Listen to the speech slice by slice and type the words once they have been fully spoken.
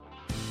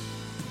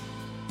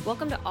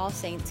Welcome to All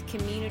Saints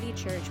Community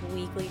Church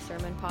Weekly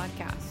Sermon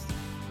Podcast.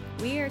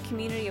 We are a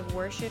community of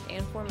worship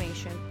and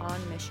formation on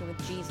mission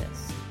with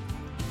Jesus.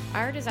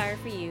 Our desire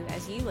for you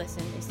as you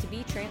listen is to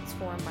be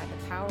transformed by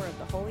the power of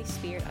the Holy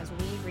Spirit as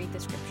we read the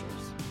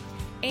Scriptures,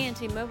 and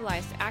to be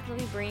mobilized to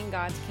actively bring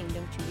God's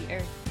kingdom to the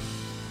earth.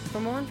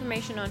 For more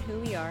information on who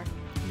we are,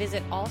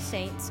 visit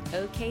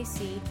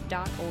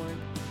allsaintsokc.org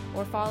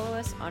or follow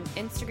us on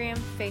Instagram,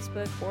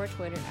 Facebook, or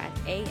Twitter at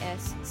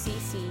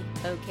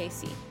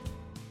ASCCOKC.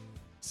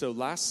 So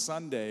last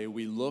Sunday,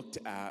 we looked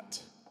at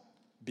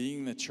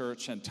being the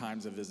church and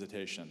times of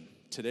visitation.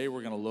 Today,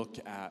 we're going to look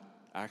at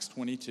Acts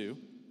 22,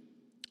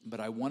 but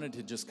I wanted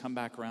to just come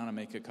back around and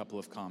make a couple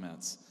of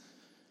comments.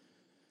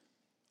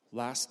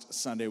 Last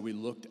Sunday, we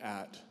looked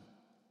at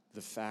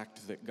the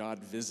fact that God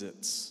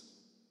visits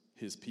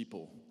his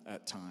people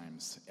at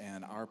times,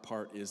 and our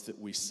part is that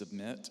we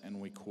submit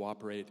and we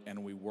cooperate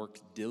and we work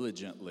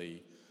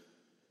diligently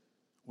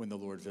when the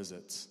Lord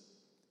visits,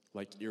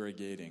 like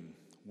irrigating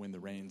when the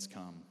rains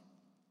come.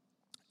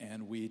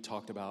 And we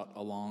talked about,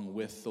 along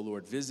with the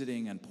Lord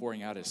visiting and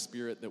pouring out his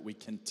Spirit, that we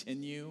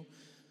continue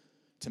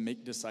to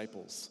make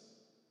disciples,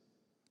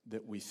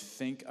 that we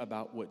think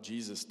about what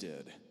Jesus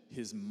did,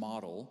 his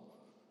model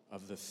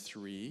of the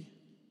 3,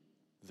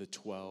 the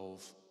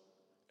 12,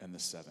 and the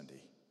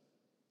 70.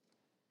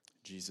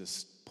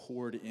 Jesus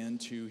poured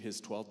into his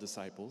 12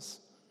 disciples,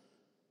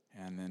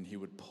 and then he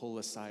would pull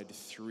aside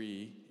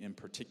 3 in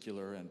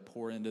particular and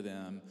pour into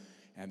them,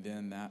 and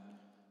then that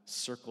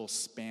circle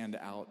spanned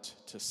out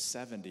to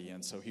 70,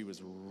 and so he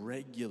was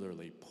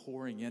regularly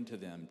pouring into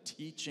them,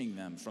 teaching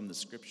them from the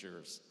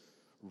Scriptures,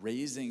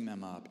 raising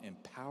them up,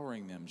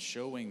 empowering them,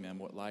 showing them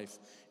what life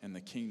in the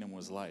kingdom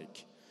was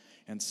like.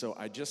 And so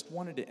I just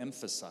wanted to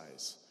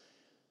emphasize,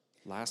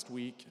 last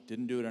week,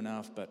 didn't do it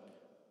enough, but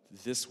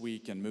this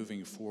week and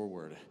moving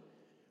forward,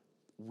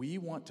 we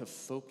want to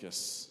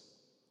focus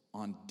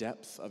on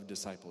depth of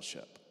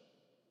discipleship,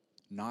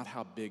 not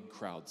how big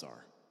crowds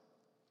are.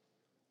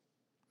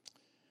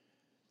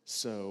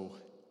 So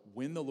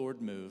when the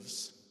Lord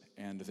moves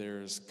and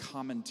there's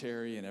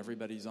commentary and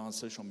everybody's on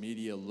social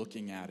media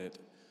looking at it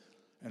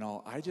and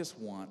all, I just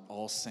want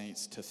all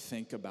saints to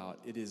think about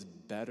it is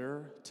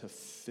better to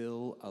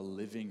fill a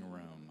living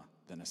room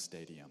than a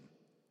stadium.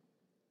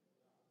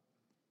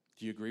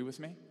 Do you agree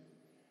with me?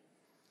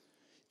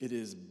 It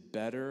is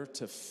better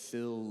to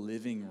fill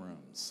living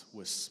rooms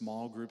with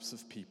small groups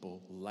of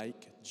people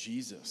like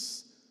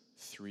Jesus.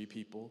 3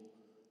 people,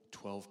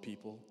 12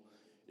 people.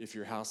 If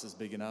your house is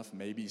big enough,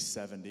 maybe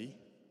 70.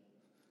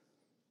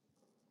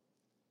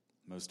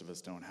 Most of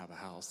us don't have a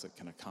house that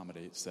can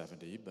accommodate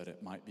 70, but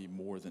it might be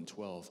more than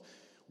 12.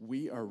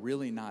 We are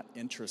really not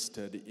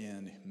interested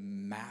in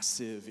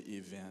massive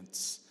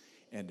events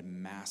and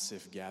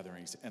massive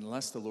gatherings,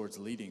 unless the Lord's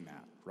leading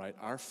that, right?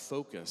 Our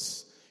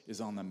focus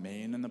is on the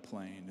main and the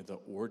plain, the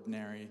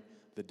ordinary,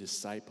 the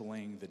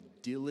discipling, the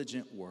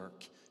diligent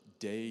work,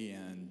 day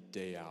in,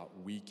 day out,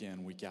 week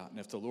in, week out. And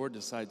if the Lord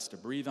decides to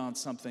breathe on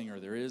something, or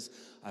there is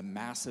a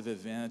massive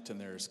event and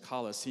there's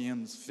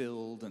coliseums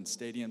filled and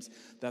stadiums,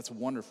 that's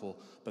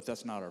wonderful, but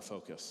that's not our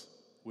focus.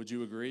 Would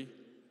you agree?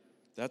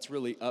 That's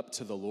really up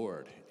to the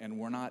Lord. And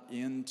we're not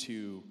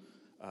into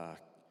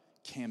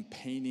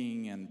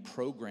campaigning and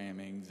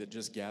programming that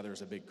just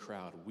gathers a big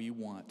crowd. We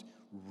want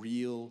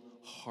real,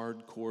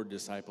 hardcore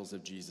disciples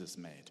of Jesus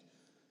made.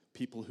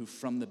 People who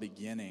from the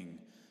beginning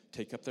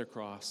take up their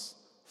cross,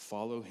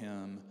 follow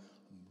him,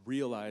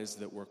 realize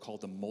that we're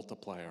called to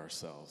multiply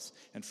ourselves.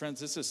 And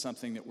friends, this is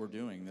something that we're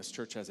doing. This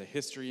church has a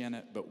history in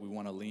it, but we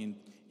want to lean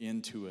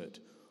into it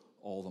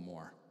all the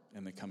more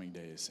in the coming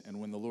days. And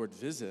when the Lord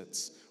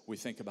visits, we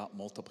think about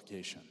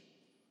multiplication.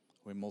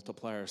 We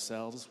multiply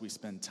ourselves, we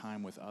spend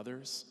time with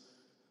others,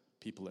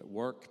 people at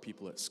work,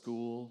 people at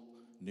school,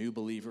 new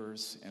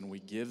believers, and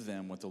we give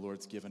them what the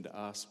Lord's given to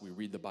us. We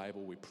read the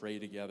Bible, we pray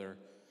together,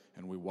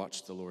 and we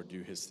watch the Lord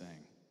do his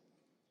thing.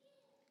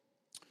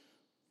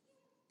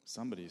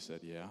 Somebody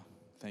said, yeah,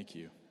 thank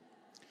you.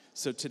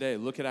 So today,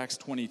 look at Acts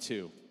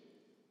 22.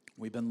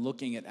 We've been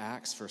looking at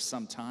Acts for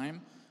some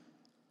time,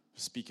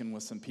 speaking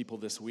with some people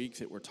this week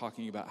that were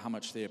talking about how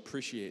much they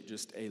appreciate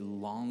just a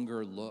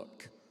longer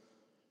look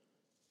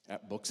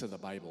at books of the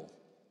Bible,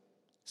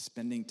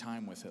 spending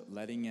time with it,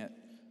 letting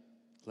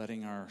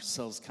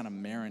ourselves kind of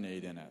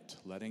marinate in it,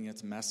 letting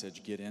its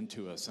message get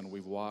into us. And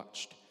we've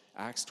watched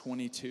Acts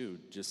 22,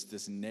 just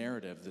this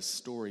narrative, this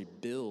story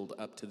build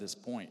up to this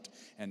point.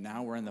 And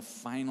now we're in the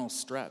final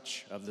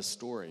stretch of the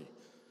story.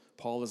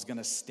 Paul is going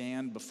to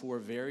stand before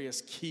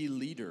various key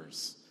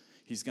leaders.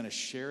 He's going to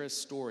share his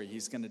story.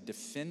 He's going to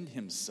defend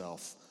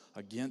himself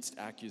against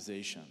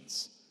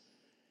accusations.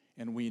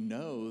 And we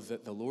know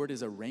that the Lord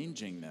is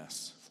arranging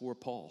this for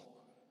Paul.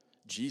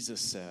 Jesus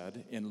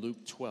said in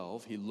Luke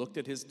 12, he looked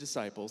at his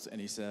disciples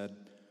and he said,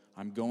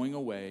 I'm going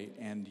away,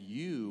 and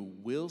you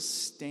will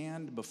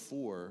stand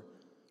before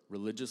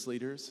religious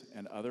leaders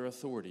and other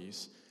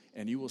authorities,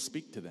 and you will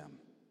speak to them,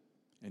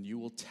 and you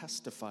will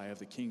testify of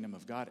the kingdom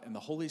of God, and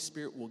the Holy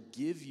Spirit will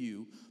give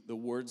you the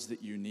words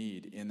that you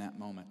need in that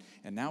moment.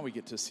 And now we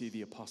get to see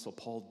the Apostle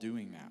Paul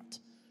doing that.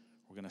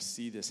 We're going to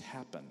see this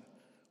happen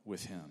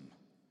with him.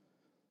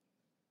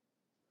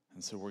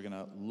 And so we're going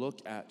to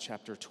look at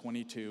chapter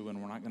 22,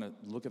 and we're not going to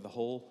look at the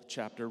whole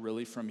chapter.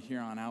 Really, from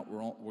here on out,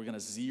 we're going to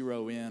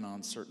zero in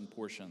on certain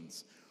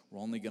portions. We're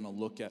only going to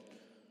look at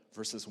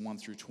verses 1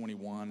 through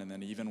 21, and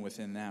then even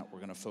within that, we're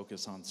going to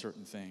focus on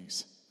certain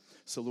things.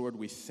 So, Lord,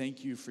 we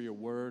thank you for your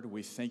word.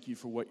 We thank you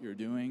for what you're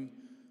doing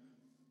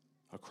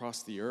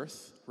across the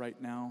earth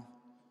right now.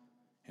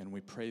 And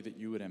we pray that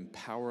you would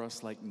empower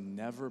us like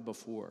never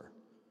before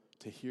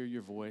to hear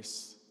your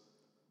voice,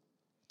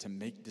 to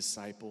make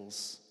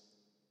disciples,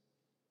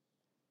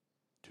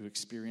 to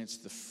experience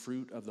the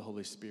fruit of the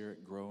Holy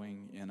Spirit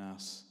growing in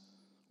us.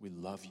 We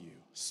love you.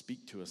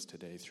 Speak to us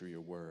today through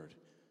your word.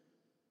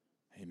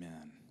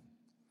 Amen.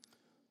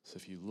 So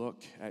if you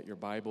look at your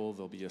Bible,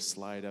 there'll be a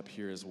slide up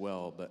here as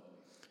well, but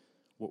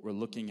what we're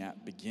looking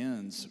at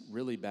begins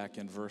really back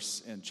in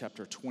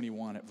chapter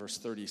 21 at verse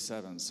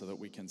 37, so that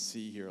we can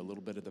see here a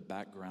little bit of the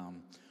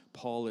background.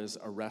 Paul is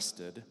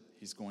arrested.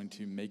 He's going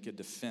to make a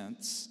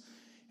defense,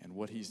 and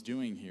what he's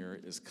doing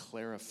here is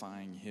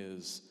clarifying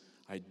his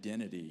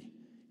identity.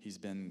 He's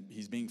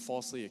being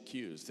falsely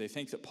accused. They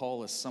think that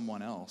Paul is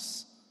someone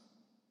else,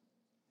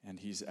 and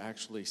he's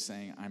actually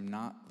saying, I'm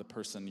not the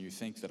person you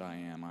think that I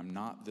am. I'm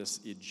not this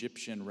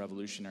Egyptian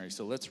revolutionary.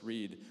 So let's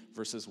read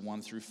verses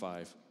 1 through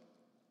 5.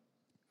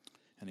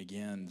 And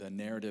again, the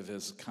narrative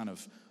is kind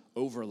of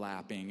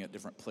overlapping at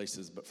different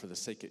places, but for the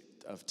sake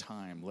of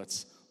time,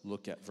 let's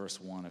look at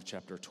verse 1 of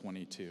chapter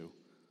 22.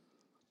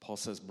 Paul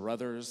says,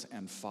 brothers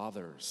and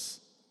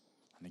fathers.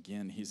 And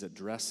again, he's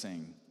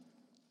addressing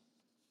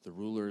the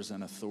rulers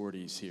and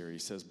authorities here. He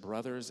says,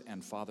 brothers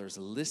and fathers,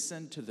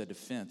 listen to the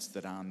defense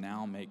that I'll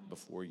now make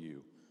before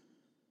you.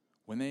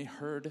 When they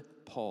heard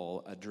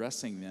Paul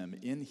addressing them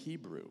in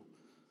Hebrew,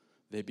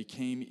 they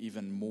became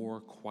even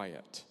more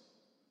quiet.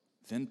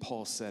 Then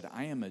Paul said,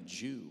 I am a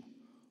Jew,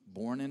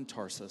 born in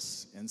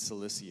Tarsus in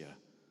Cilicia,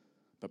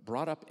 but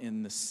brought up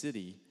in the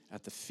city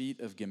at the feet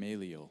of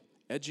Gamaliel,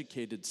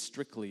 educated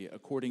strictly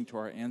according to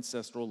our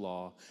ancestral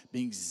law,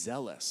 being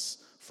zealous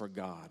for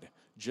God,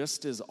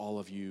 just as all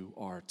of you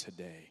are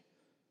today.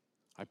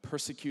 I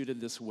persecuted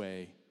this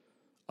way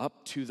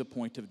up to the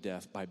point of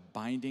death by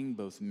binding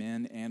both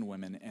men and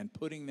women and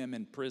putting them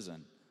in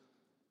prison,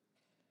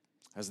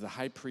 as the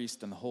high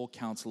priest and the whole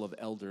council of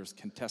elders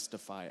can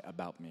testify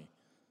about me.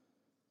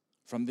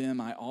 From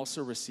them I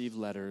also received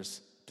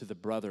letters to the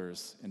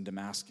brothers in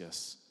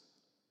Damascus,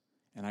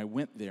 and I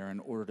went there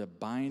in order to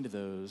bind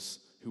those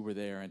who were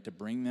there and to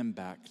bring them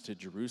back to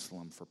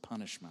Jerusalem for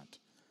punishment.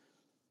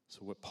 So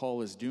what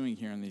Paul is doing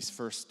here in these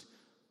first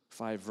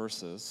 5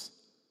 verses,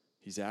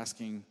 he's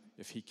asking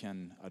if he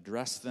can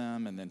address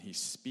them, and then he's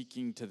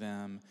speaking to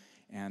them,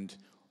 and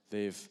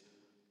they've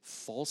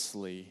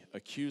falsely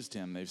accused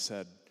him. They've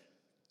said,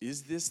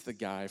 is this the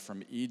guy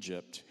from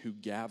Egypt who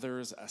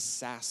gathers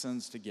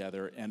assassins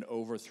together and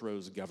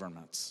overthrows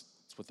governments?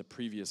 That's what the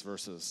previous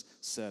verses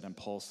said, and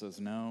Paul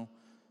says, no,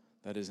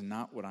 that is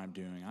not what I'm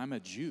doing. I'm a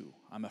Jew.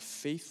 I'm a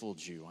faithful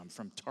Jew. I'm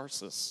from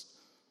Tarsus.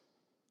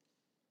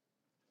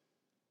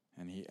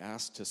 And he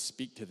asked to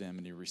speak to them,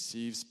 and he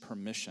receives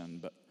permission.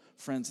 But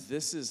friends,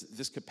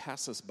 this could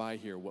pass us by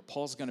here. What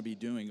Paul's going to be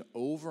doing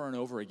over and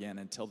over again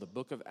until the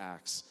book of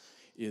Acts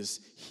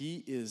is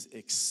he is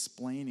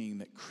explaining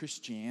that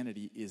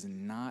Christianity is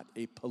not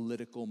a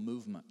political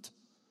movement.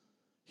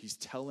 He's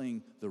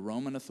telling the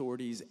Roman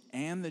authorities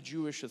and the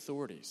Jewish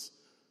authorities,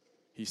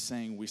 he's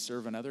saying we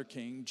serve another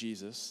king,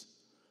 Jesus,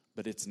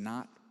 but it's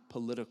not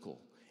political.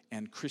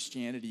 And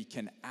Christianity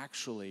can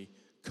actually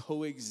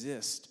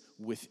coexist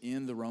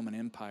within the Roman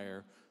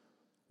Empire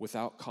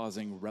without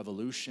causing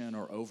revolution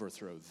or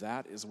overthrow.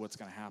 That is what's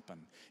going to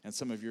happen. And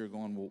some of you are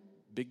going, well,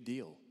 big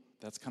deal.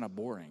 That's kind of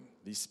boring.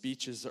 These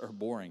speeches are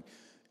boring.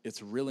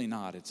 It's really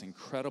not. It's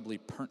incredibly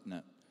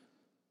pertinent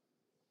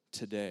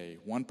today.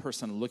 One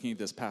person looking at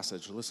this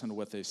passage, listen to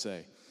what they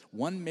say.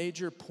 One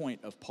major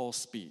point of Paul's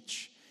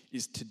speech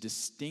is to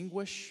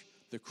distinguish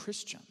the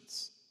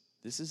Christians,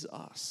 this is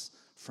us,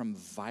 from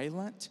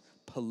violent,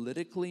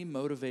 politically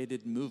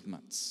motivated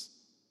movements.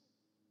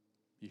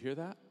 You hear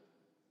that?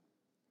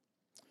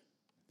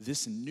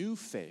 This new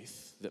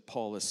faith that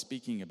Paul is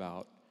speaking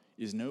about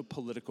is no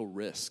political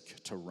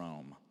risk to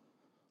Rome.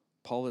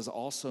 Paul is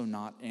also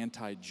not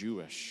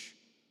anti-Jewish.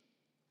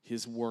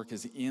 His work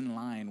is in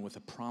line with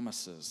the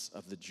promises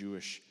of the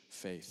Jewish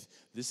faith.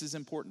 This is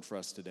important for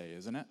us today,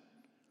 isn't it?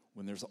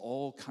 When there's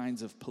all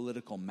kinds of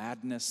political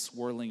madness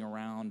swirling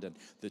around and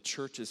the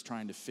church is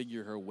trying to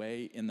figure her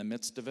way in the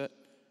midst of it,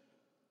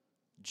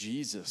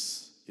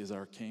 Jesus is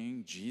our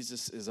King.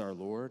 Jesus is our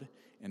Lord.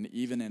 And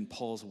even in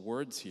Paul's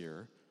words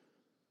here,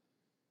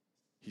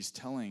 he's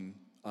telling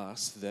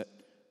us that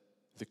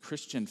the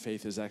Christian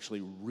faith is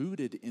actually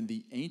rooted in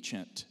the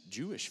ancient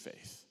Jewish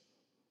faith,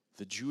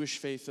 the Jewish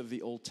faith of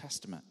the Old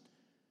Testament.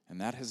 And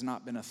that has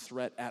not been a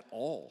threat at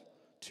all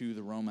to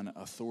the Roman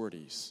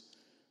authorities.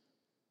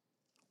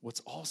 What's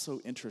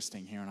also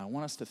interesting here, and I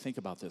want us to think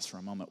about this for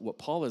a moment, what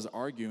Paul is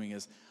arguing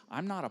is,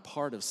 I'm not a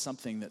part of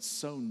something that's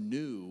so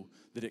new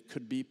that it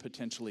could be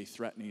potentially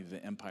threatening to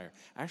the empire.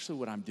 Actually,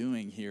 what I'm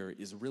doing here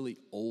is really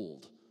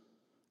old.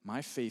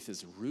 My faith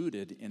is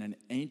rooted in an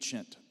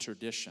ancient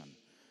tradition.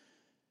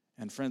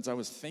 And friends, I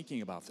was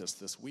thinking about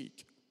this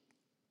week.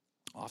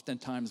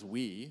 Oftentimes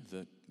we,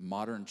 the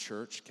modern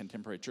church,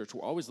 contemporary church,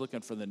 we're always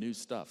looking for the new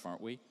stuff,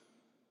 aren't we?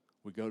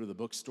 We go to the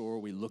bookstore,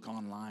 we look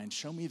online,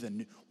 show me the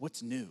new,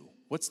 what's new?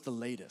 What's the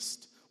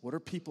latest? What are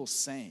people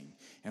saying?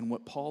 And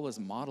what Paul is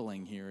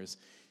modeling here is,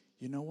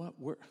 you know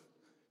what?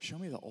 Show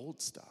me the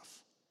old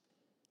stuff.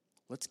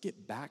 Let's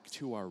get back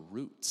to our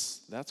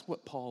roots. That's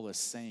what Paul is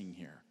saying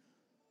here.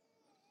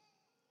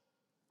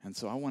 And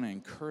so I want to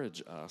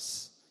encourage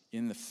us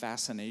in the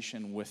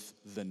fascination with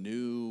the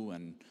new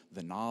and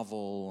the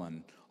novel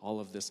and all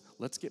of this.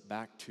 Let's get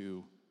back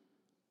to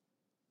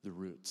the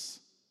roots.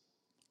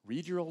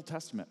 Read your Old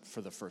Testament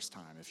for the first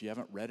time. If you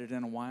haven't read it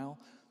in a while,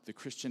 the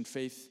Christian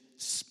faith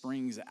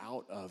springs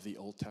out of the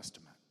Old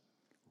Testament.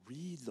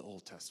 Read the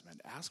Old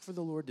Testament. Ask for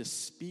the Lord to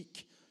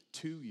speak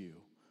to you.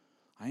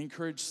 I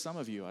encourage some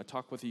of you, I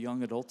talk with a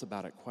young adult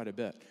about it quite a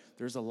bit.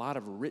 There's a lot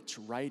of rich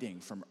writing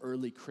from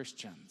early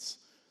Christians,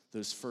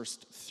 those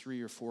first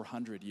 300 or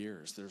 400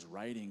 years. There's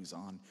writings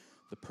on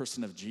the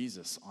person of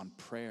Jesus, on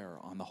prayer,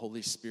 on the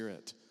Holy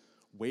Spirit,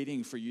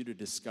 waiting for you to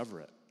discover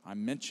it. I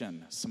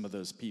mention some of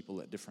those people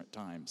at different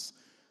times.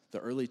 The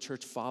early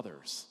church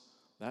fathers,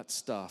 that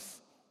stuff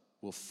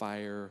will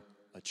fire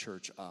a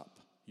church up.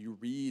 You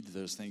read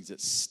those things,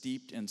 it's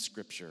steeped in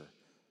Scripture,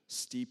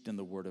 steeped in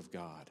the Word of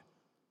God.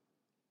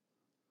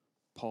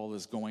 Paul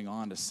is going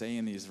on to say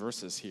in these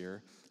verses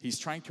here, he's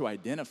trying to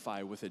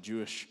identify with the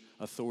Jewish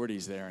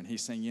authorities there, and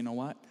he's saying, you know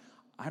what?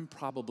 I'm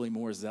probably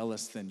more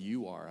zealous than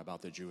you are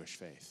about the Jewish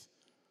faith.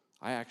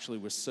 I actually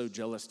was so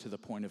jealous to the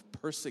point of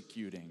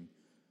persecuting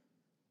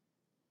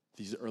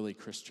these early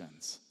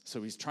Christians.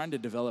 So he's trying to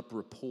develop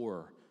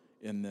rapport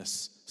in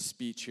this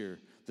speech here.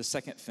 The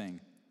second thing,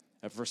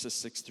 at verses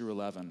 6 through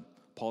 11,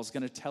 Paul's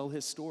going to tell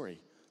his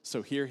story.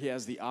 So here he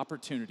has the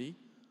opportunity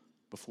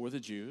before the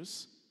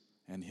Jews,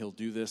 and he'll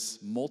do this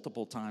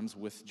multiple times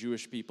with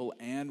Jewish people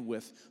and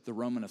with the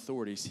Roman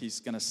authorities. He's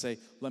going to say,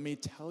 let me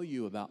tell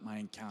you about my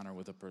encounter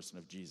with the person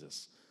of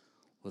Jesus.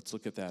 Let's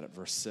look at that at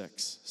verse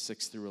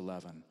 6 through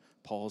 11.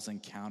 Paul's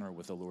encounter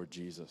with the Lord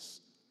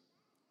Jesus.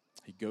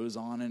 He goes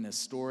on in his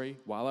story,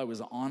 while I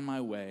was on my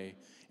way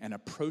and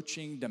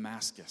approaching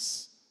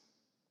Damascus,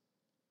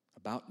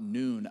 about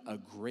noon, a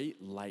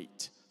great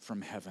light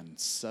from heaven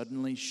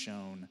suddenly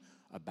shone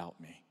about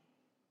me.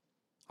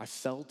 I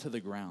fell to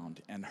the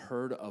ground and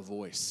heard a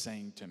voice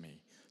saying to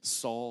me,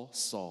 Saul,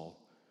 Saul,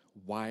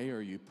 why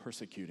are you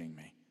persecuting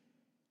me?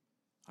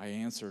 I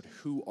answered,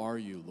 who are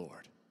you,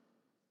 Lord?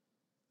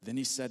 Then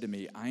he said to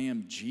me, I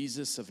am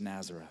Jesus of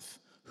Nazareth,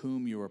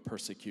 whom you are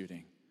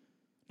persecuting.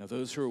 Now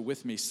those who were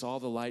with me saw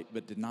the light,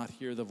 but did not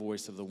hear the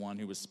voice of the one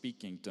who was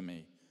speaking to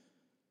me.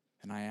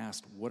 And I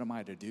asked, what am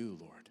I to do,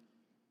 Lord?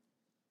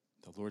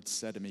 The Lord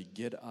said to me,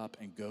 get up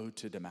and go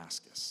to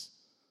Damascus.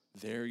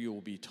 There you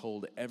will be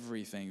told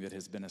everything that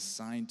has been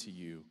assigned to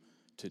you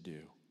to do.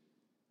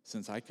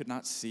 Since I could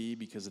not see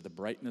because of the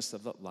brightness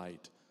of the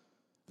light,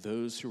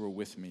 those who were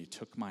with me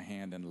took my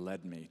hand and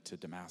led me to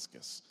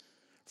Damascus.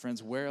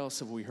 Friends, where else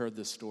have we heard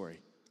this story?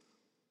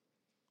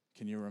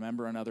 Can you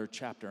remember another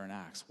chapter in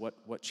Acts?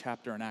 What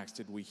chapter in Acts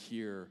did we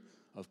hear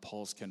of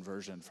Paul's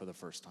conversion for the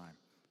first time?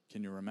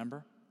 Can you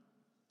remember?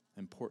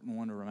 Important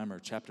one to remember.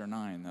 Chapter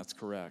 9, that's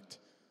correct.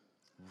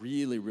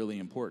 Really, really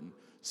important.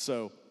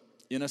 So,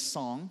 in a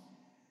song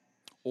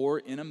or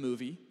in a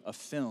movie, a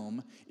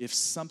film, if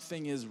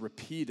something is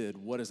repeated,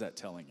 what is that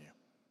telling you?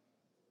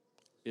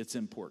 It's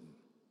important.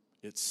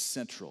 It's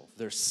central.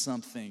 There's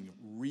something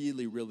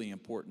really, really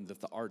important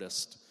that the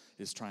artist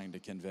is trying to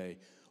convey.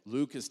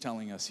 Luke is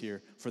telling us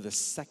here, for the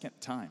second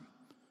time,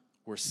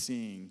 we're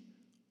seeing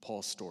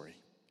Paul's story,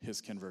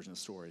 his conversion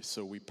story.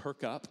 So we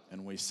perk up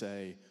and we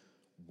say,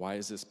 why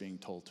is this being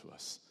told to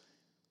us?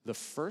 The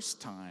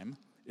first time,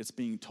 it's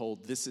being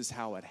told this is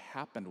how it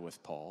happened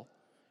with Paul.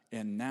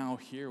 And now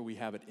here we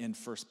have it in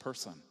first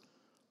person.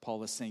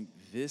 Paul is saying,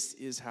 this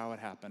is how it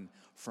happened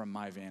from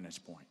my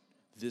vantage point.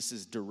 This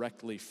is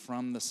directly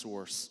from the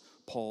source,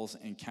 Paul's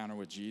encounter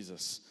with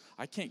Jesus.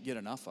 I can't get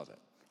enough of it.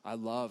 I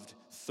loved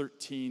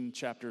 13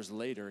 chapters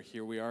later,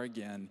 here we are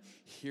again,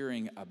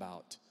 hearing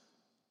about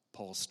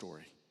Paul's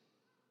story.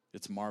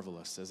 It's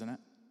marvelous, isn't it?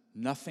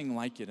 Nothing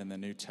like it in the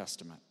New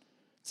Testament.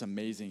 It's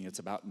amazing. It's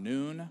about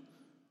noon,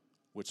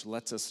 which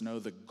lets us know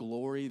the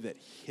glory that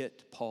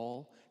hit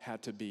Paul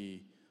had to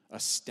be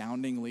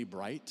astoundingly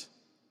bright.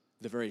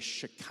 The very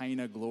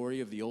Shekinah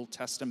glory of the Old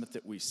Testament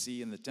that we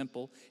see in the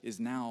temple is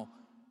now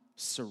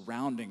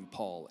surrounding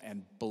Paul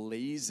and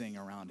blazing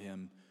around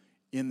him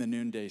in the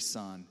noonday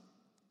sun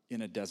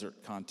in a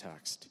desert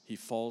context. He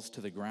falls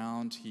to the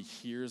ground. He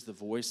hears the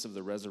voice of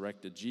the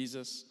resurrected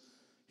Jesus.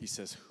 He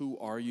says, who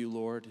are you,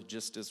 Lord?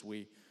 Just as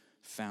we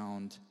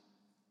found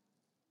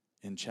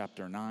in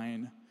chapter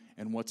 9.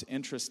 And what's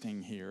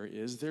interesting here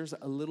is there's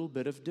a little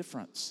bit of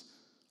difference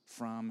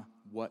from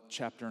what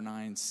chapter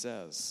 9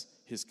 says.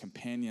 His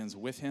companions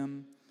with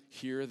him,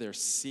 here they're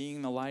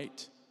seeing the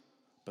light,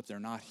 but they're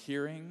not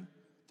hearing,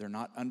 they're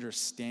not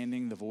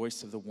understanding the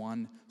voice of the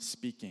one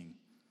speaking.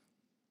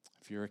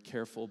 If you're a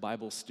careful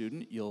Bible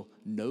student, you'll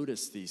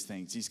notice these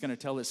things. He's going to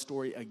tell his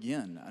story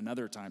again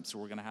another time, so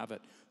we're going to have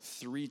it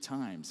 3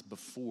 times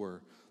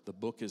before the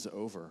book is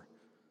over.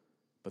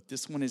 But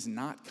this one is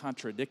not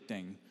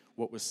contradicting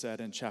what was said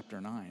in chapter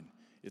 9.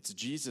 It's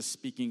Jesus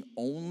speaking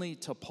only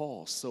to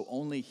Paul, so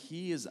only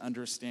he is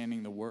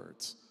understanding the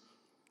words,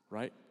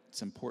 right?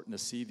 It's important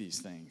to see these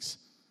things.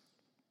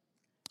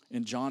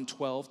 In John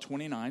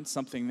 12:29,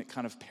 something that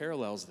kind of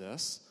parallels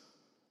this,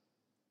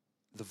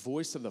 the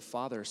voice of the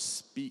Father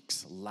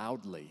speaks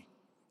loudly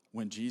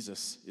when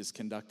Jesus is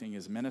conducting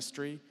his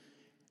ministry,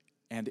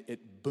 and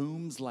it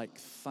booms like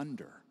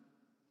thunder.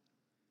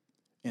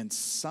 And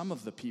some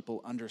of the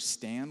people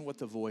understand what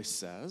the voice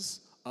says.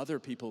 Other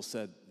people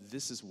said,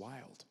 this is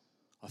wild.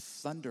 A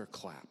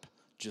thunderclap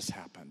just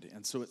happened.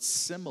 And so it's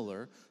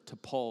similar to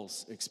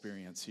Paul's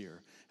experience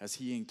here as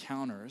he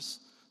encounters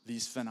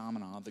these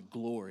phenomena, the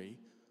glory,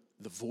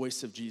 the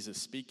voice of Jesus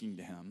speaking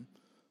to him.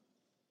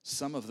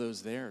 Some of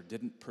those there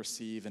didn't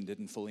perceive and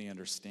didn't fully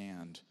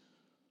understand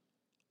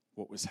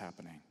what was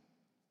happening.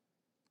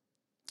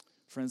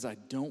 Friends, I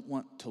don't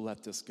want to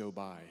let this go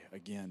by.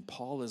 Again,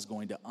 Paul is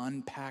going to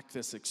unpack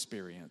this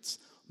experience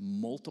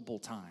multiple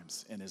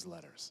times in his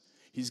letters.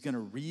 He's going to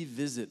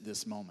revisit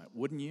this moment,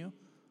 wouldn't you?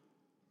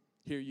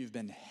 Here you've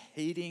been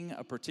hating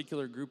a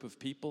particular group of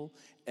people.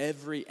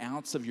 Every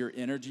ounce of your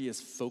energy is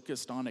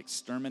focused on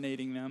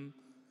exterminating them,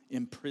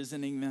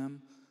 imprisoning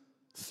them,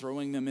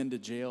 throwing them into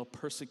jail,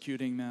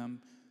 persecuting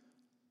them,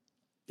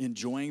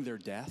 enjoying their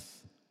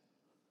death.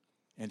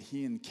 And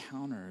he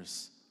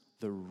encounters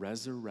the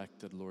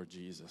resurrected Lord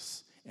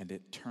Jesus, and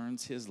it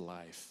turns his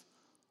life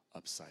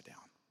upside down.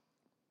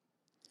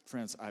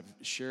 Friends, I've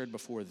shared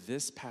before,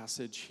 this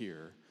passage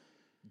here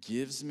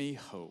gives me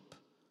hope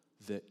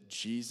that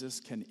Jesus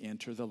can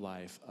enter the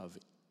life of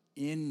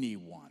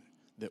anyone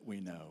that we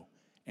know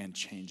and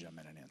change them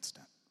in an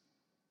instant.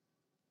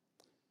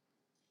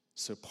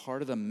 So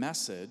part of the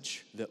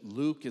message that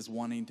Luke is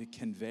wanting to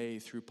convey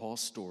through Paul's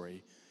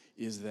story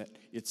is that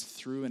it's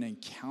through an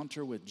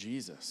encounter with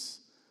Jesus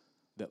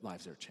that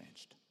lives are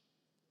changed.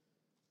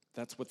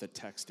 That's what the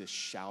text is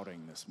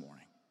shouting this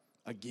morning.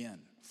 Again,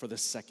 for the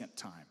second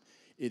time.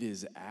 It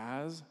is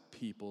as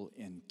people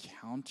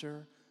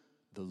encounter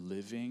the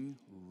living,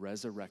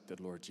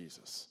 resurrected Lord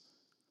Jesus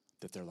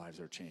that their lives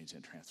are changed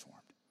and transformed.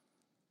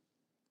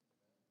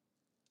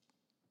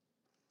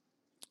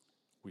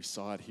 We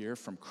saw it here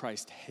from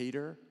Christ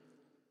hater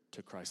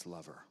to Christ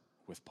lover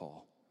with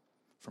Paul.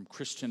 From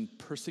Christian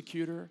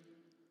persecutor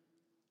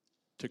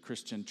to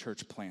Christian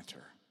church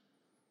planter.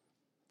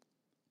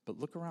 But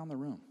look around the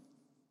room.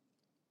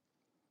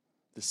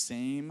 The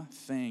same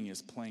thing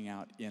is playing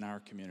out in our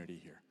community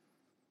here.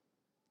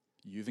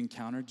 You've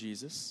encountered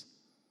Jesus.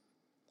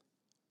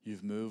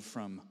 You've moved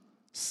from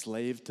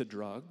slave to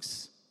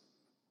drugs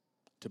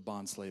to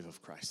bondslave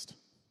of Christ.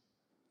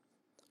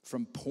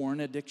 From porn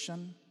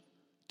addiction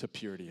to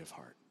purity of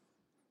heart,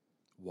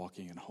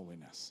 walking in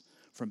holiness.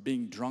 From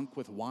being drunk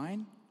with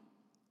wine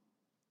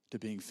to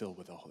being filled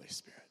with the Holy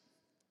Spirit.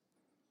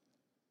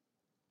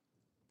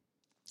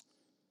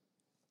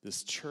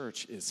 This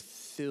church is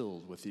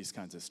filled with these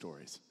kinds of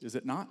stories, is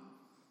it not?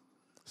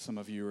 Some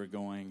of you are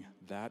going,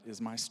 that is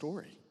my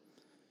story.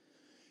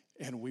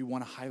 And we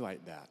want to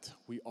highlight that.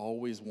 We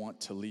always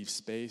want to leave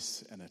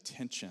space and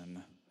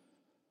attention,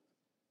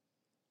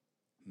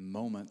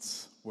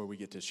 moments where we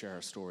get to share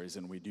our stories,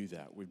 and we do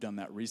that. We've done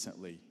that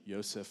recently.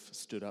 Yosef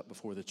stood up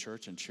before the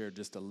church and shared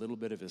just a little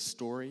bit of his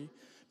story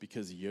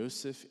because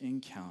Yosef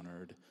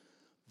encountered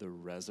the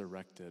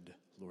resurrected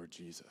Lord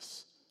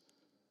Jesus.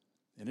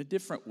 In a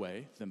different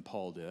way than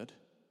Paul did,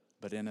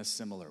 but in a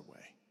similar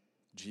way.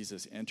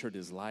 Jesus entered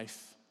his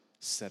life,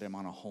 set him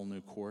on a whole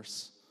new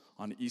course.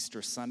 On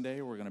Easter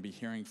Sunday, we're going to be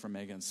hearing from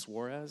Megan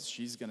Suarez.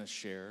 She's going to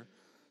share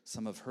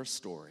some of her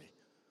story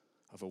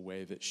of a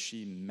way that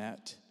she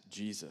met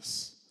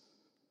Jesus.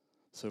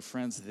 So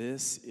friends,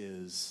 this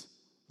is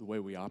the way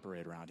we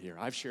operate around here.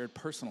 I've shared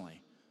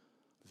personally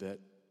that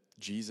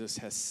Jesus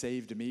has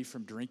saved me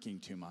from drinking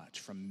too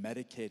much, from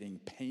medicating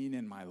pain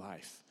in my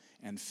life,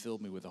 and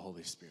filled me with the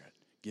Holy Spirit,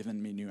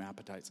 given me new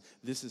appetites.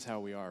 This is how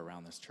we are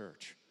around this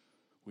church.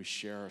 We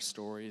share our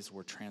stories,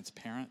 we're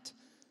transparent,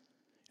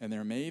 and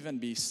there may even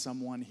be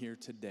someone here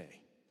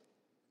today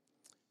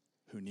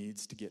who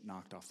needs to get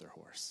knocked off their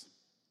horse,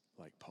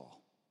 like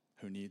Paul,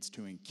 who needs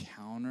to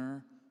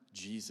encounter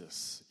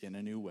Jesus in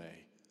a new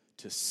way,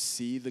 to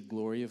see the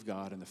glory of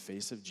God in the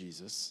face of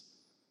Jesus,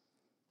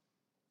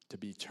 to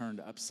be turned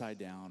upside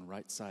down,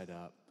 right side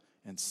up,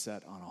 and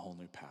set on a whole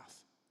new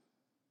path.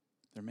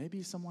 There may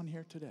be someone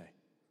here today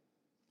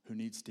who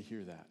needs to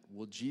hear that.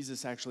 Will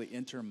Jesus actually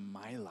enter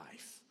my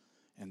life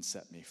and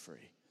set me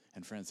free?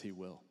 And friends, he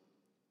will.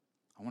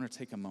 I want to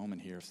take a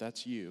moment here. If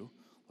that's you,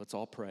 let's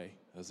all pray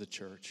as a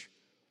church.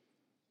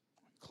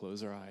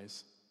 Close our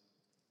eyes.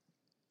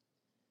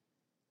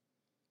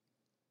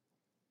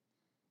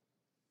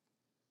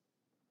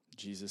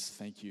 Jesus,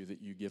 thank you that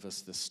you give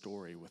us this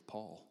story with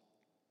Paul.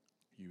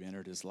 You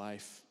entered his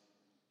life,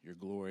 your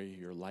glory,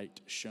 your light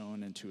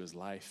shone into his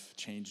life,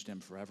 changed him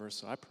forever.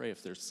 So I pray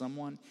if there's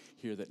someone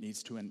here that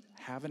needs to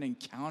have an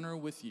encounter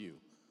with you,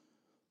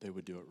 they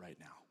would do it right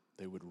now.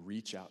 They would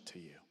reach out to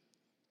you.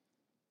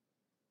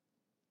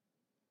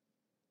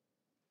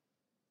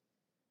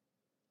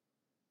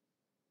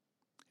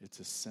 It's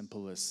as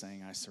simple as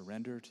saying, I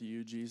surrender to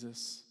you,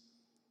 Jesus.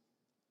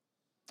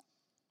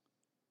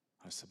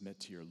 I submit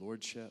to your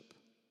lordship.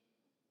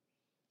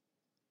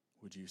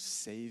 Would you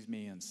save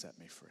me and set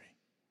me free?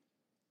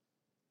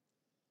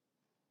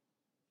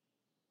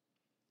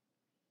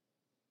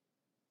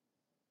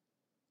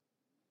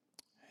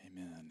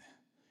 Amen.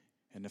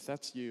 And if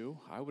that's you,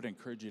 I would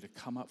encourage you to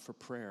come up for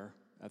prayer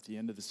at the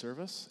end of the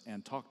service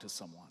and talk to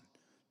someone.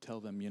 Tell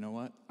them, you know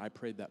what? I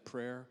prayed that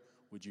prayer.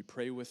 Would you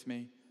pray with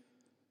me?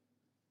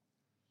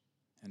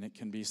 And it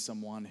can be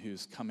someone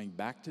who's coming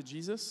back to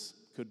Jesus.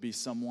 Could be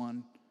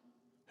someone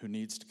who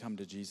needs to come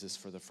to Jesus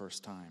for the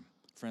first time.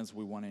 Friends,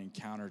 we want to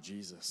encounter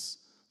Jesus.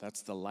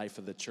 That's the life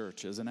of the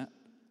church, isn't it?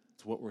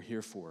 It's what we're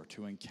here for,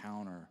 to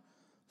encounter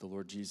the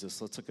Lord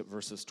Jesus. Let's look at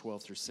verses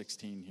 12 through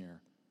 16 here.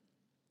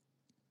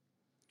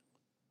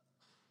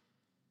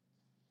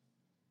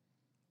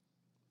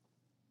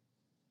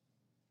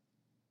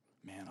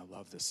 Man, I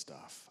love this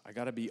stuff. I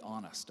got to be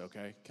honest,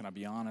 okay? Can I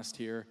be honest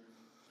here?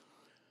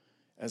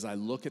 As I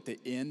look at the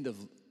end of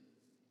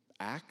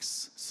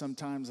Acts,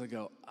 sometimes I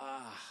go,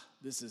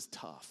 this is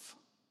tough.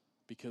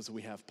 Because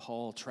we have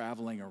Paul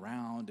traveling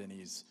around and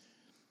he's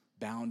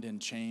bound in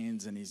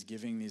chains and he's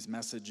giving these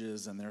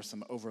messages and there's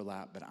some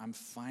overlap, but I'm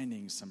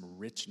finding some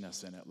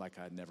richness in it like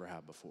I'd never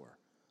had before.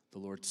 The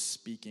Lord's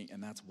speaking,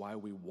 and that's why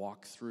we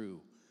walk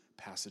through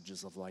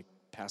passages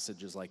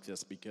like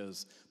this,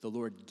 because the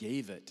Lord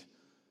gave it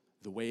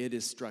the way it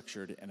is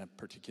structured in a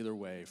particular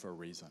way for a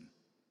reason.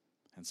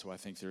 And so I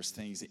think there's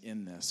things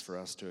in this for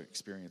us to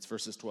experience.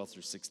 Verses 12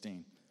 through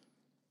 16.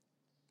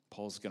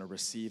 Paul's going to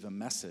receive a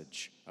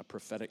message, a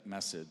prophetic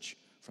message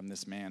from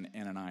this man,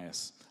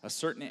 Ananias. A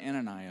certain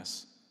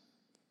Ananias,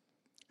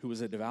 who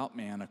was a devout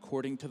man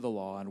according to the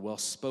law and well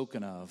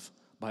spoken of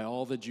by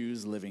all the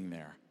Jews living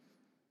there,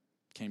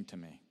 came to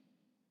me.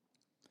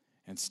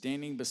 And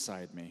standing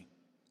beside me,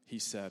 he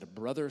said,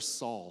 Brother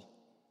Saul,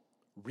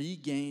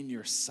 regain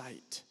your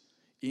sight.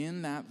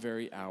 In that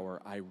very hour,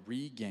 I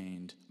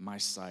regained my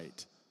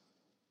sight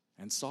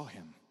and saw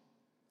him.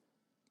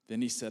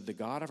 Then he said, the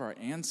God of our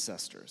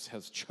ancestors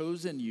has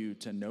chosen you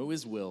to know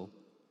his will,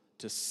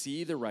 to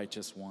see the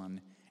righteous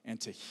one, and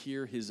to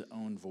hear his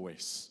own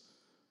voice.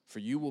 For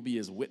you will be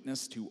his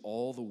witness to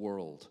all the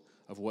world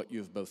of what you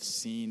have both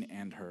seen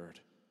and heard.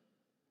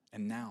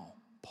 And now,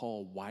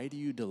 Paul, why do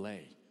you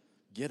delay?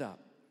 Get up,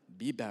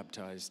 be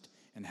baptized,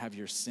 and have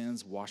your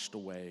sins washed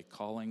away,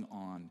 calling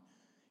on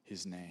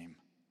his name.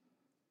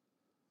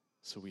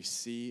 So we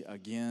see,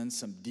 again,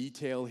 some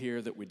detail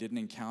here that we didn't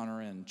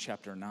encounter in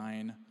chapter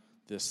 9.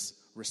 This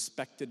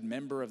respected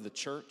member of the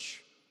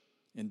church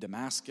in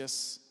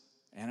Damascus,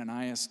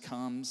 Ananias,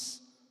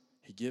 comes.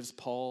 He gives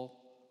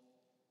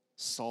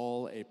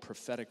Saul a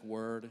prophetic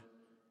word,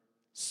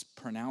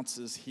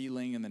 pronounces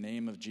healing in the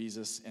name of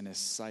Jesus, and his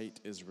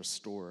sight is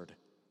restored.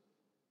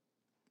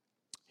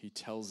 He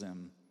tells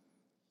him,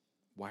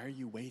 why are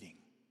you waiting?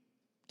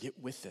 Get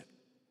with it.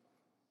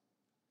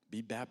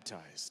 Be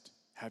baptized.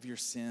 Have your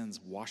sins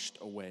washed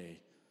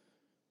away,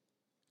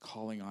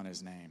 calling on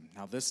his name.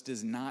 Now, this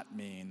does not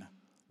mean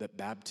that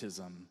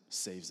baptism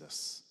saves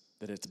us,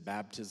 that it's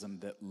baptism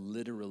that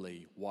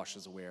literally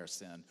washes away our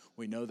sin.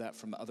 We know that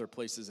from other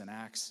places in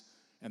Acts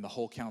and the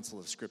whole counsel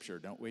of Scripture,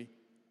 don't we?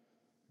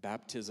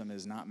 Baptism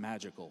is not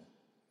magical.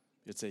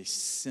 It's a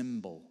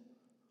symbol,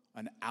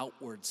 an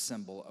outward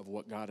symbol of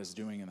what God is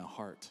doing in the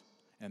heart.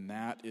 And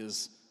that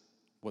is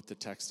what the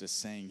text is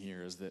saying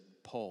here, is that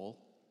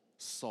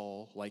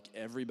Saul, like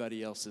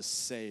everybody else, is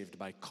saved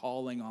by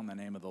calling on the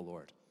name of the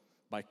Lord,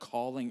 by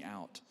calling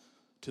out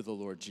to the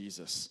Lord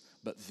Jesus.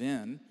 But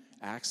then,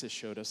 Acts has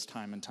showed us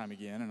time and time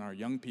again, and our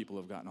young people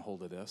have gotten a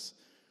hold of this,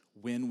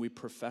 when we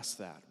profess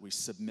that, we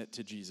submit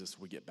to Jesus,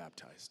 we get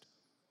baptized.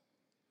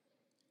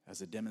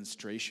 As a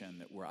demonstration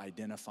that we're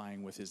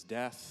identifying with his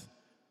death,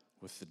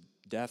 with the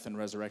death and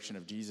resurrection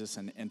of Jesus,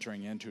 and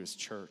entering into his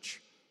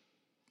church.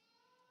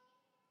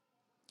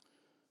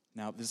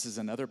 Now, this is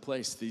another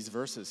place, these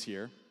verses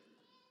here,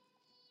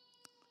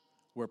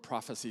 where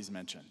prophecy is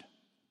mentioned.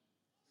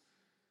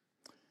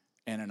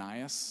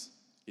 Ananias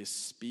is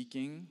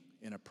speaking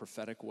in a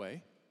prophetic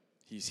way.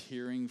 He's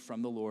hearing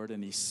from the Lord,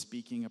 and he's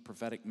speaking a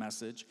prophetic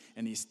message,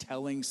 and he's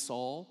telling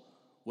Saul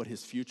what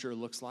his future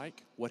looks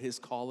like, what his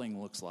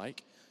calling looks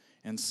like.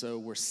 And so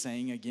we're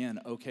saying again,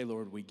 okay,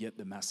 Lord, we get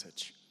the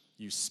message.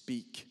 You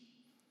speak.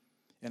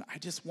 And I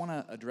just want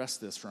to address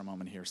this for a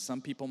moment here. Some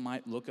people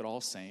might look at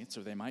All Saints,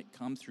 or they might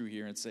come through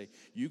here and say,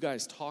 you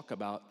guys talk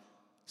about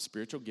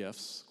spiritual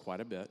gifts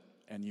quite a bit,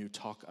 and you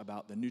talk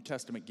about the New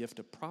Testament gift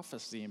of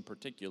prophecy in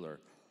particular.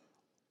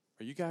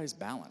 Are you guys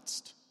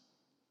balanced?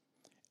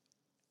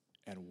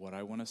 And what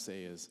I want to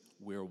say is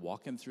we're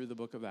walking through the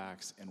book of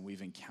Acts, and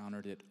we've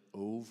encountered it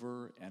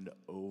over and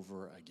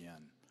over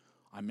again.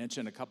 I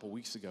mentioned a couple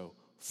weeks ago,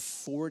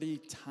 40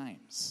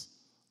 times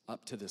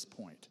up to this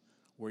point,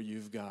 where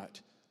you've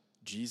got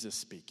Jesus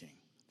speaking,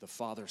 the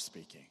Father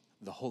speaking,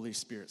 the Holy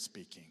Spirit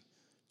speaking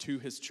to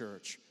his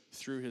church,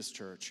 through his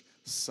church.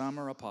 Some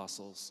are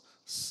apostles,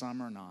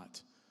 some are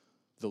not.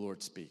 The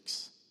Lord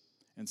speaks.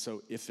 And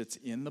so if it's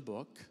in the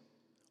book,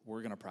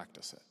 we're going to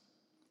practice it,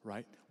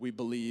 right? We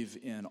believe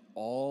in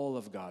all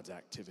of God's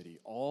activity,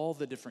 all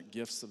the different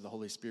gifts of the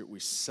Holy Spirit. We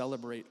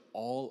celebrate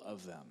all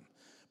of them.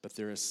 But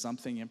there is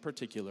something in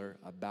particular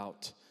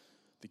about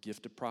the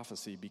gift of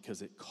prophecy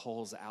because it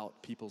calls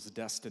out people's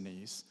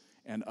destinies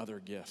and other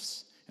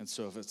gifts. And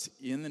so if it's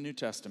in the New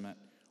Testament,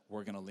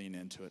 we're going to lean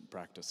into it and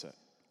practice it.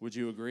 Would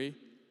you agree?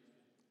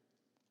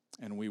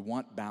 And we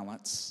want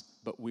balance,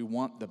 but we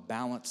want the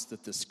balance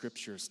that the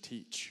Scriptures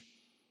teach,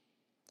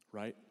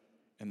 right?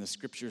 And the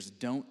Scriptures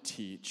don't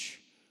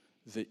teach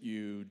that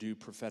you do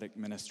prophetic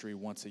ministry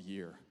once a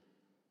year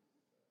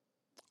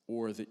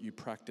or that you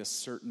practice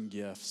certain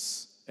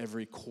gifts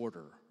every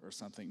quarter or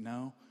something.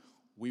 No,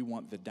 we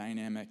want the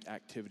dynamic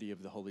activity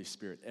of the Holy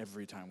Spirit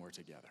every time we're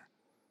together.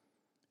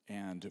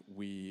 And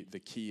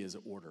the key is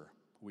order.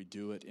 We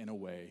do it in a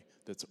way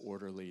that's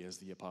orderly as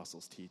the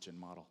apostles teach and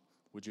model.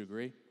 Would you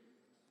agree?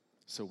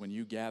 So when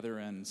you gather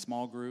in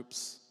small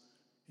groups,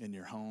 in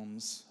your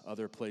homes,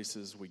 other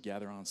places, we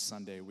gather on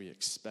Sunday, we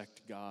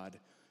expect God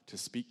to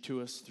speak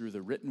to us through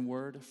the written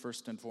word,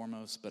 first and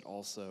foremost, but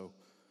also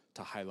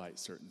to highlight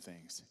certain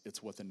things.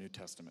 It's what the New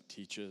Testament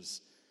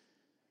teaches,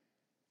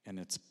 and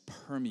it's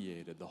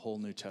permeated. The whole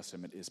New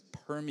Testament is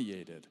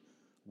permeated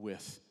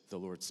with the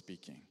Lord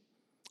speaking.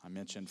 I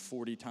mentioned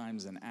 40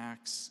 times in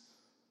Acts.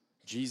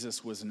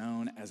 Jesus was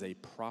known as a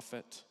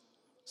prophet,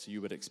 so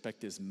you would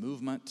expect his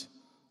movement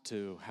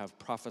to have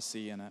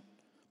prophecy in it.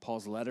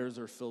 Paul's letters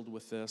are filled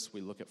with this. We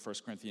look at 1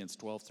 Corinthians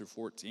 12 through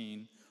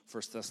 14,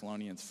 1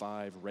 Thessalonians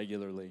 5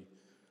 regularly.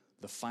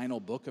 The final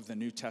book of the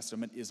New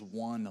Testament is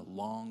one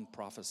long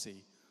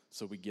prophecy,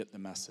 so we get the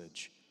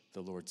message.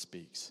 The Lord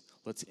speaks.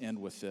 Let's end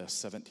with this,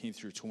 17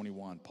 through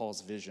 21,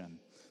 Paul's vision.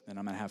 Then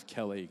I'm going to have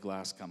Kelly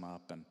Glass come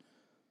up and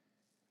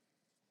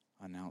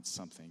announce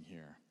something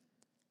here.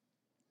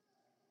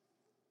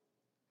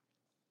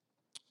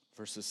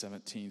 Verses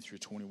 17 through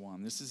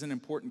 21. This is an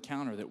important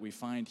counter that we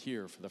find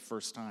here for the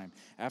first time.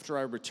 After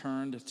I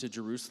returned to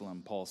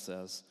Jerusalem, Paul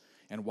says,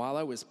 and while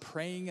I was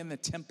praying in the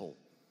temple,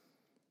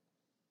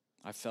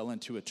 I fell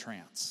into a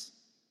trance.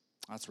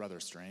 That's rather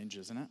strange,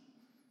 isn't it?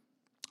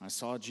 I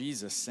saw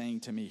Jesus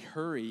saying to me,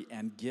 hurry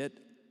and get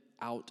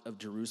out of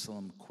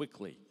Jerusalem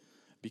quickly,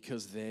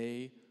 because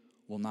they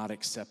will not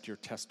accept your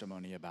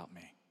testimony about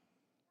me.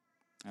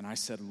 And I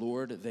said,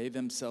 Lord, they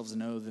themselves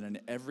know that in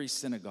every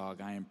synagogue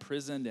I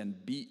imprisoned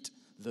and beat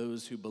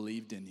those who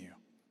believed in you.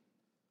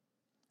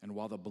 And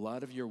while the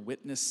blood of your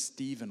witness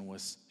Stephen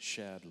was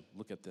shed,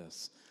 look at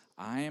this,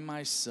 I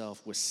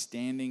myself was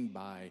standing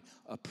by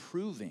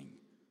approving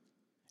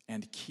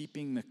and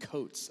keeping the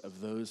coats of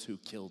those who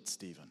killed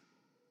Stephen.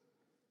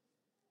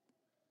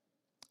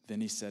 Then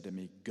he said to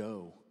me,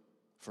 go,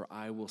 for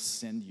I will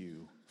send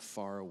you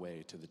far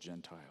away to the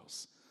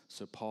Gentiles.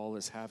 So Paul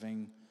is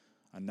having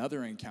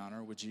another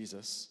encounter with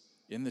Jesus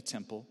in the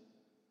temple.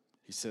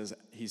 He says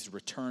he's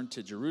returned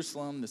to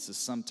Jerusalem. This is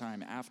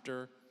sometime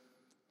after.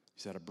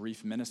 He's had a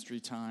brief ministry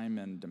time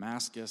in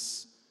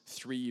Damascus,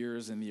 3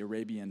 years in the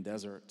Arabian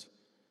desert,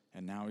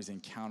 and now he's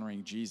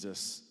encountering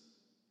Jesus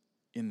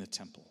in the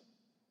temple.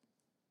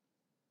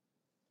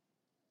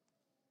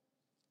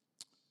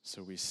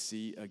 So we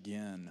see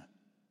again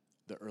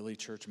the early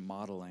church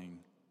modeling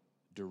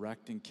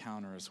direct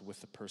encounters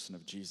with the person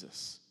of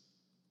Jesus.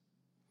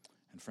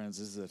 And friends,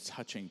 this is a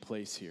touching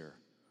place here.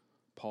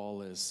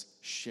 Paul is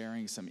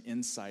sharing some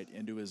insight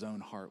into his own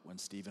heart when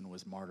Stephen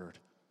was martyred.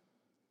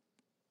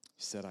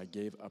 He said, I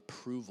gave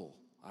approval.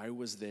 I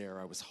was there.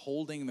 I was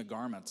holding the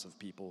garments of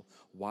people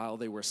while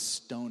they were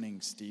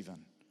stoning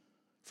Stephen.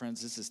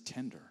 Friends, this is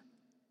tender.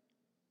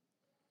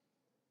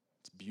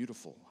 It's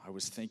beautiful. I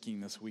was thinking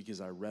this week as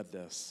I read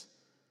this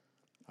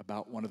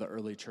about one of the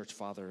early church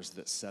fathers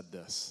that said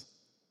this.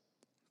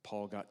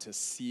 Paul got to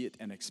see it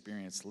and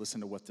experience.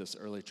 Listen to what this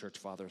early church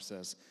father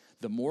says.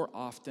 The more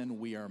often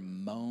we are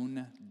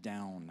mown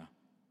down,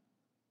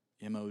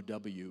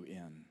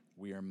 M-O-W-N,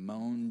 we are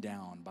mown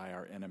down by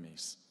our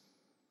enemies,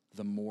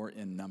 the more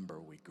in number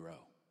we grow.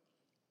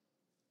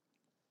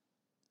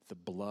 The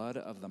blood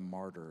of the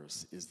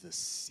martyrs is the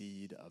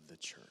seed of the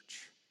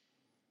church.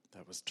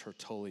 That was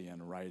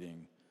Tertullian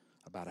writing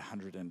about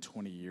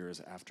 120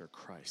 years after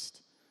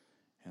Christ.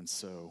 And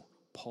so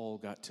Paul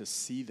got to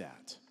see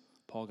that.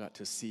 Paul got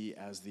to see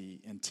as the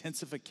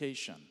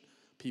intensification,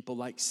 people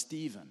like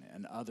Stephen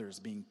and others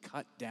being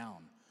cut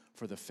down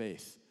for the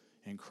faith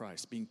in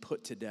Christ, being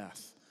put to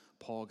death.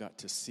 Paul got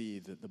to see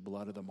that the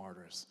blood of the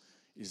martyrs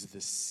is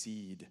the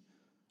seed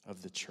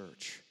of the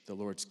church. The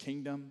Lord's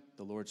kingdom,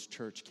 the Lord's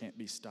church can't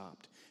be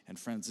stopped. And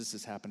friends, this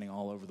is happening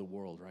all over the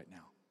world right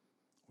now.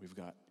 We've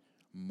got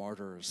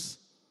martyrs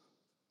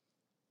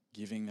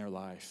giving their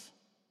life,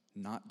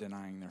 not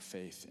denying their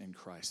faith in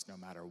Christ no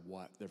matter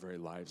what. Their very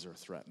lives are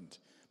threatened.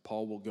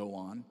 Paul will go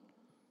on,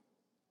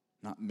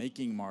 not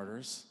making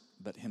martyrs,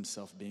 but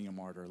himself being a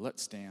martyr.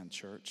 Let's stand,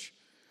 church.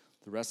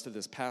 The rest of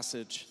this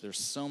passage, there's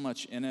so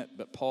much in it,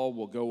 but Paul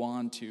will go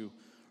on to,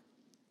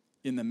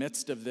 in the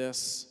midst of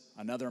this,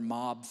 another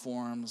mob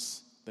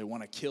forms. They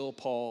want to kill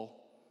Paul.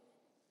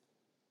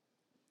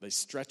 They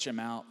stretch him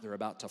out. They're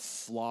about to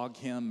flog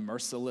him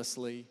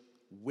mercilessly,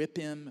 whip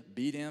him,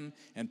 beat him.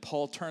 And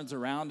Paul turns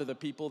around to the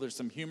people. There's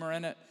some humor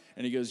in it.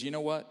 And he goes, you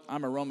know what?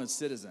 I'm a Roman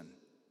citizen.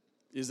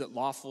 Is it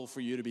lawful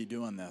for you to be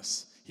doing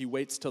this? He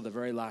waits till the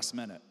very last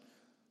minute.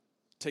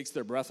 Takes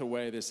their breath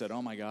away. They said,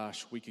 oh my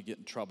gosh, we could get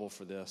in trouble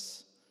for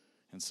this.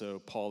 And so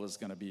Paul is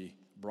going to be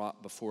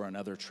brought before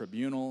another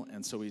tribunal.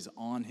 And so he's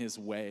on his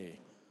way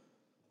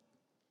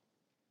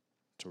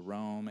to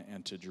Rome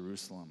and to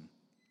Jerusalem.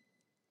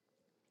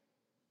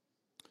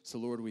 So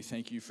Lord, we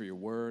thank you for your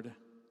word.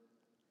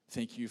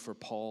 Thank you for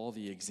Paul,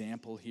 the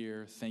example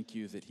here. Thank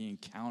you that he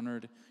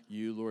encountered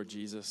you, Lord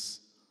Jesus,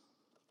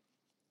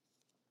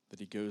 that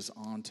he goes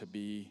on to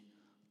be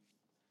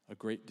a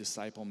great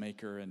disciple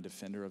maker and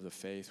defender of the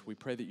faith. We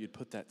pray that you'd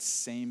put that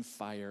same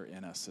fire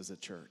in us as a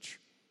church.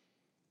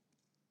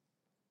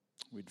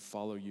 We'd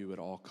follow you at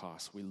all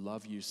costs. We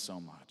love you so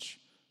much.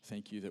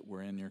 Thank you that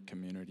we're in your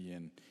community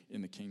and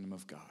in the kingdom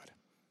of God.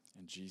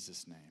 In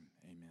Jesus' name,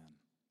 amen.